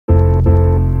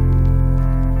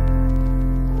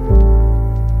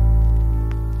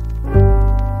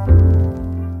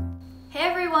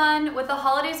the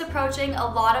holidays approaching, a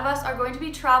lot of us are going to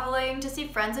be traveling to see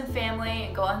friends and family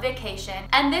and go on vacation.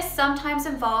 And this sometimes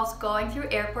involves going through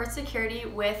airport security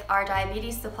with our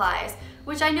diabetes supplies,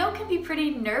 which I know can be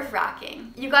pretty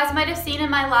nerve-wracking. You guys might have seen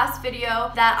in my last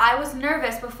video that I was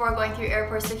nervous before going through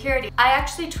airport security. I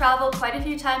actually travel quite a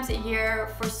few times a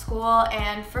year for school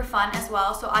and for fun as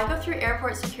well, so I go through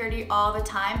airport security all the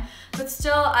time, but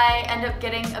still I end up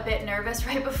getting a bit nervous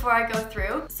right before I go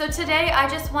through. So today I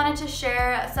just wanted to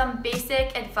share some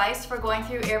basic advice for going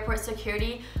through airport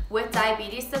security with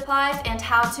diabetes supplies and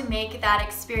how to make that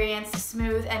experience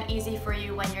smooth and easy for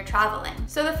you when you're traveling.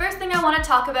 So the first thing I want to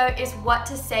talk about is what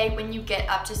to say when you get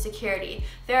up to security.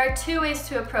 There are two ways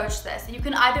to approach this. You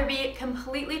can either be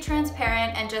completely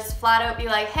transparent and just flat out be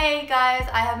like, hey guys,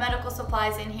 I have medical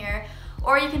supplies in here,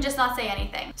 or you can just not say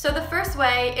anything. So the first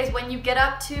way is when you get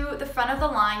up to the front of the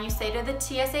line, you say to the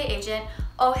TSA agent,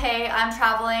 oh hey, I'm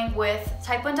traveling with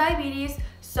type 1 diabetes,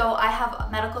 so I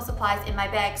have medical supplies in my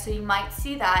bag, so you might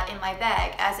see that in my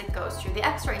bag as it goes through the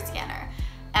x-ray scanner.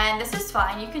 And this is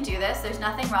fine, you can do this, there's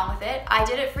nothing wrong with it. I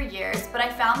did it for years, but I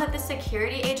found that the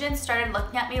security agents started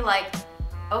looking at me like,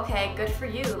 okay, good for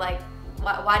you, like,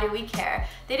 why do we care?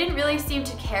 They didn't really seem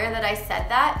to care that I said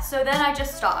that, so then I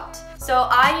just stopped. So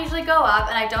I usually go up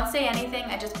and I don't say anything,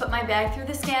 I just put my bag through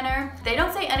the scanner. They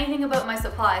don't say anything about my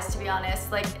supplies, to be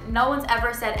honest. Like, no one's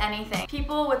ever said anything.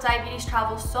 People with diabetes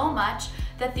travel so much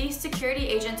that these security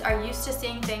agents are used to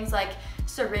seeing things like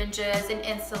syringes and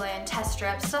insulin, test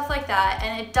strips, stuff like that,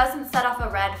 and it doesn't set off a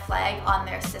red flag on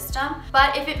their system.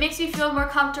 But if it makes you feel more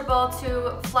comfortable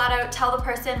to flat out tell the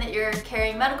person that you're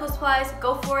carrying medical supplies,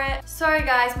 go for it. Sorry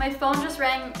guys, my phone just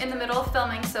rang in the middle of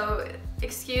filming, so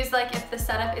excuse like if the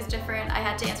setup is different, I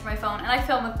had to answer my phone and I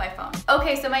film with my phone.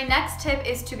 Okay, so my next tip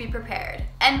is to be prepared.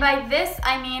 And by this,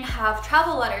 I mean have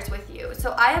travel letters with you.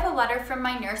 So I have a letter from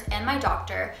my nurse and my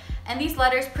doctor, and these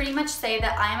letters pretty much say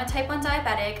that I am a type 1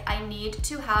 diabetic, I need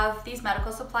to have these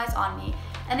medical supplies on me.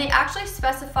 And they actually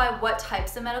specify what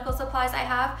types of medical supplies I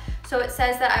have. So it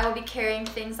says that I will be carrying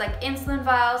things like insulin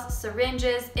vials,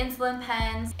 syringes, insulin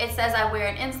pens. It says I wear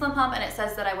an insulin pump, and it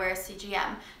says that I wear a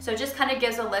CGM. So it just kind of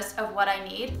gives a list of what I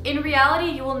need. In reality,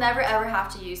 you will never ever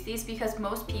have to use these because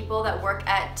most people that work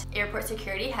at airport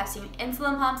security have seen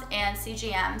insulin pumps and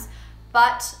CGMs.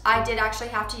 But I did actually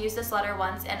have to use this letter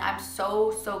once, and I'm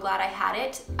so glad I had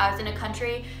it. I was in a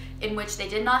country in which they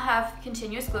did not have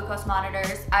continuous glucose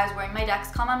monitors. I was wearing my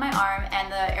Dexcom on my arm,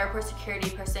 and the airport security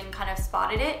person kind of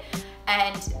spotted it,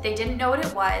 and they didn't know what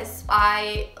it was.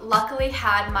 I luckily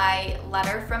had my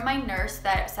letter from my nurse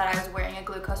that said I was wearing a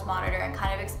glucose monitor and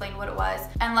kind of explained what it was.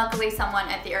 And luckily someone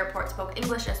at the airport spoke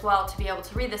English as well to be able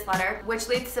to read this letter, which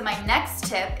leads to my next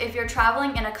tip. If you're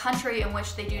traveling in a country in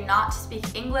which they do not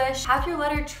speak English, have your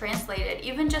letter translated.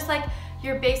 Even just like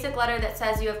your basic letter that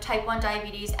says you have type 1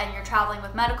 diabetes and you're traveling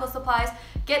with medical supplies,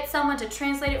 get someone to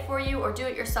translate it for you or do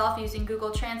it yourself using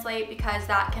Google Translate, because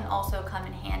that can also come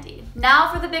in handy.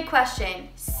 Now for the big question,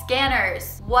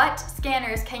 scanners. What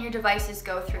scanners can your devices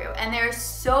go through? And there's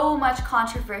so much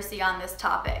controversy on this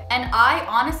topic, and I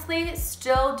honestly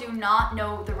still do not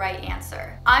know the right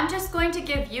answer. I'm just going to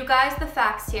give you guys the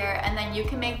facts here, and then you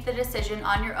can make the decision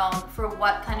on your own for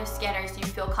what kind of scanners you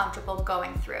feel comfortable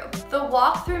going through. The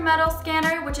walk-through metal scanner,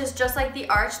 which is just like the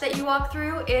arch that you walk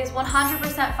through, is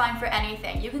 100% fine for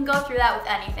anything. You can go through that with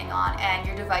anything on and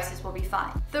your devices will be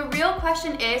fine. The real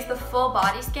question is the full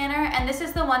body scanner, and this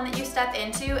is the one that you step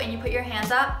into and you put your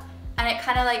hands up and it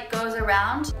kind of like goes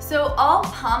around. So all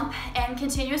pump and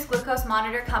continuous glucose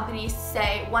monitor companies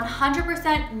say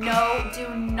 100% no,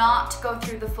 do not go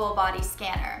through the full body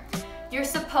scanner. You're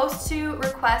supposed to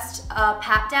request a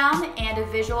pat down and a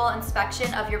visual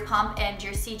inspection of your pump and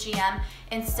your CGM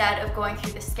instead of going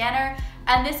through the scanner.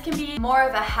 And this can be more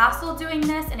of a hassle doing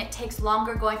this, and it takes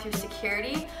longer going through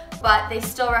security, but they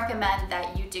still recommend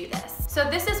that you do this. So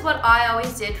this is what I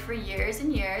always did for years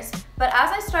and years, but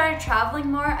as I started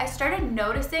traveling more, I started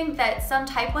noticing that some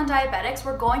type 1 diabetics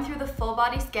were going through the full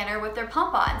body scanner with their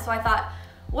pump on. So I thought,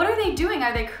 what are they doing?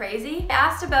 Are they crazy? I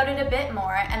asked about it a bit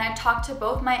more, and I talked to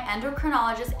both my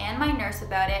endocrinologist and my nurse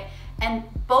about it, and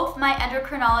both my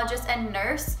endocrinologist and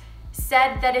nurse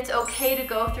said that it's okay to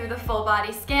go through the full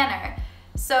body scanner.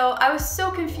 So I was so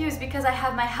confused because I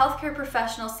have my healthcare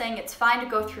professional saying it's fine to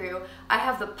go through, I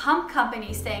have the pump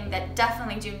company saying that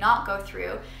definitely do not go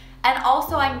through, And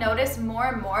also I noticed more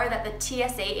and more that the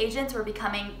TSA agents were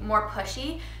becoming more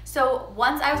pushy. So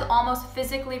once I was almost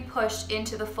physically pushed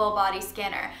into the full body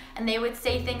scanner, and they would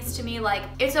say things to me like,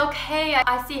 it's okay,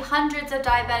 I see hundreds of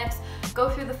diabetics go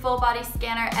through the full body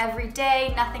scanner every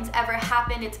day, nothing's ever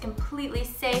happened, it's completely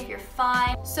safe, you're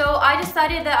fine. So I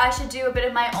decided that I should do a bit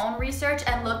of my own research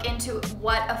and look into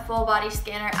what a full body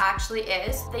scanner actually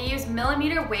is. They use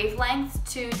millimeter wavelengths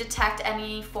to detect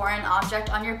any foreign object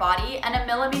on your body, and a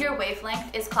millimeter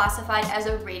wavelength is classified as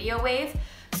a radio wave.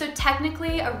 So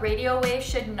technically, a radio wave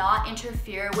should not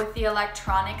interfere with the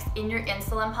electronics in your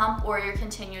insulin pump or your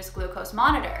continuous glucose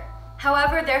monitor.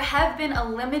 However, there have been a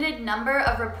limited number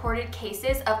of reported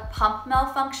cases of pump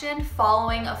malfunction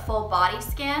following a full body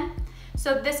scan.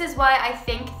 So this is why I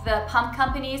think the pump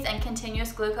companies and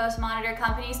continuous glucose monitor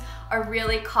companies are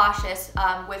really cautious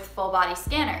with full body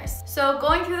scanners. So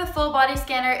going through the full body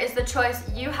scanner is the choice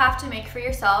you have to make for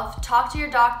yourself. Talk to your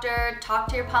doctor, talk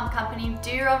to your pump company, do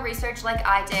your own research like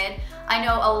I did. I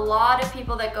know a lot of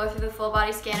people that go through the full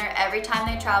body scanner every time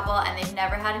they travel and they've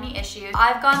never had any issues.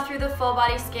 I've gone through the full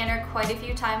body scanner quite a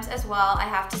few times as well, I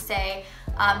have to say.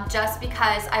 Just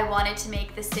because I wanted to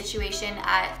make the situation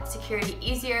at security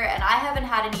easier, and I haven't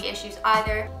had any issues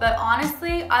either. But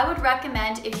honestly, I would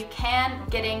recommend, if you can,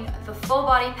 getting the full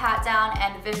body pat down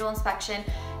and visual inspection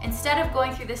instead of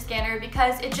going through the scanner,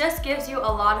 because it just gives you a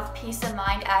lot of peace of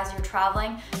mind as you're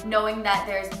traveling, knowing that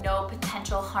there's no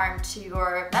potential harm to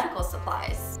your medical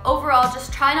supplies. Overall,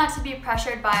 just try not to be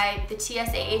pressured by the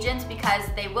TSA agents, because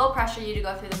they will pressure you to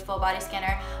go through the full body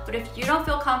scanner. But if you don't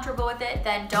feel comfortable with it,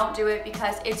 then don't do it,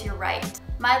 because it's your right.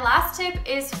 My last tip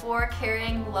is for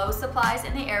carrying low supplies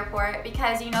in the airport,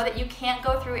 because you know that you can't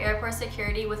go through airport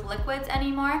security with liquids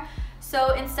anymore.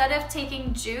 So instead of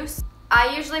taking juice,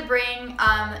 I usually bring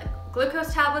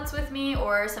glucose tablets with me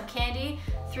or some candy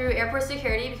through airport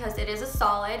security, because it is a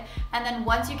solid. And then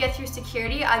once you get through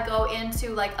security, I go into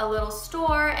like a little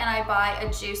store and I buy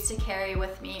a juice to carry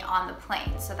with me on the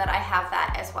plane, so that I have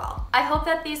that as well. I hope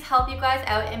that these help you guys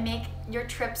out and make your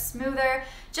trip smoother.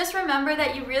 Just remember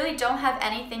that you really don't have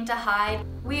anything to hide.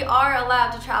 We are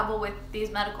allowed to travel with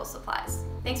these medical supplies.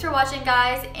 Thanks for watching,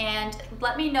 guys, and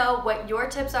let me know what your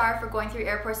tips are for going through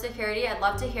airport security. I'd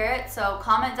love to hear it, so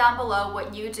comment down below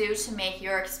what you do to make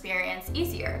your experience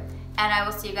easier. And I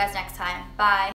will see you guys next time. Bye.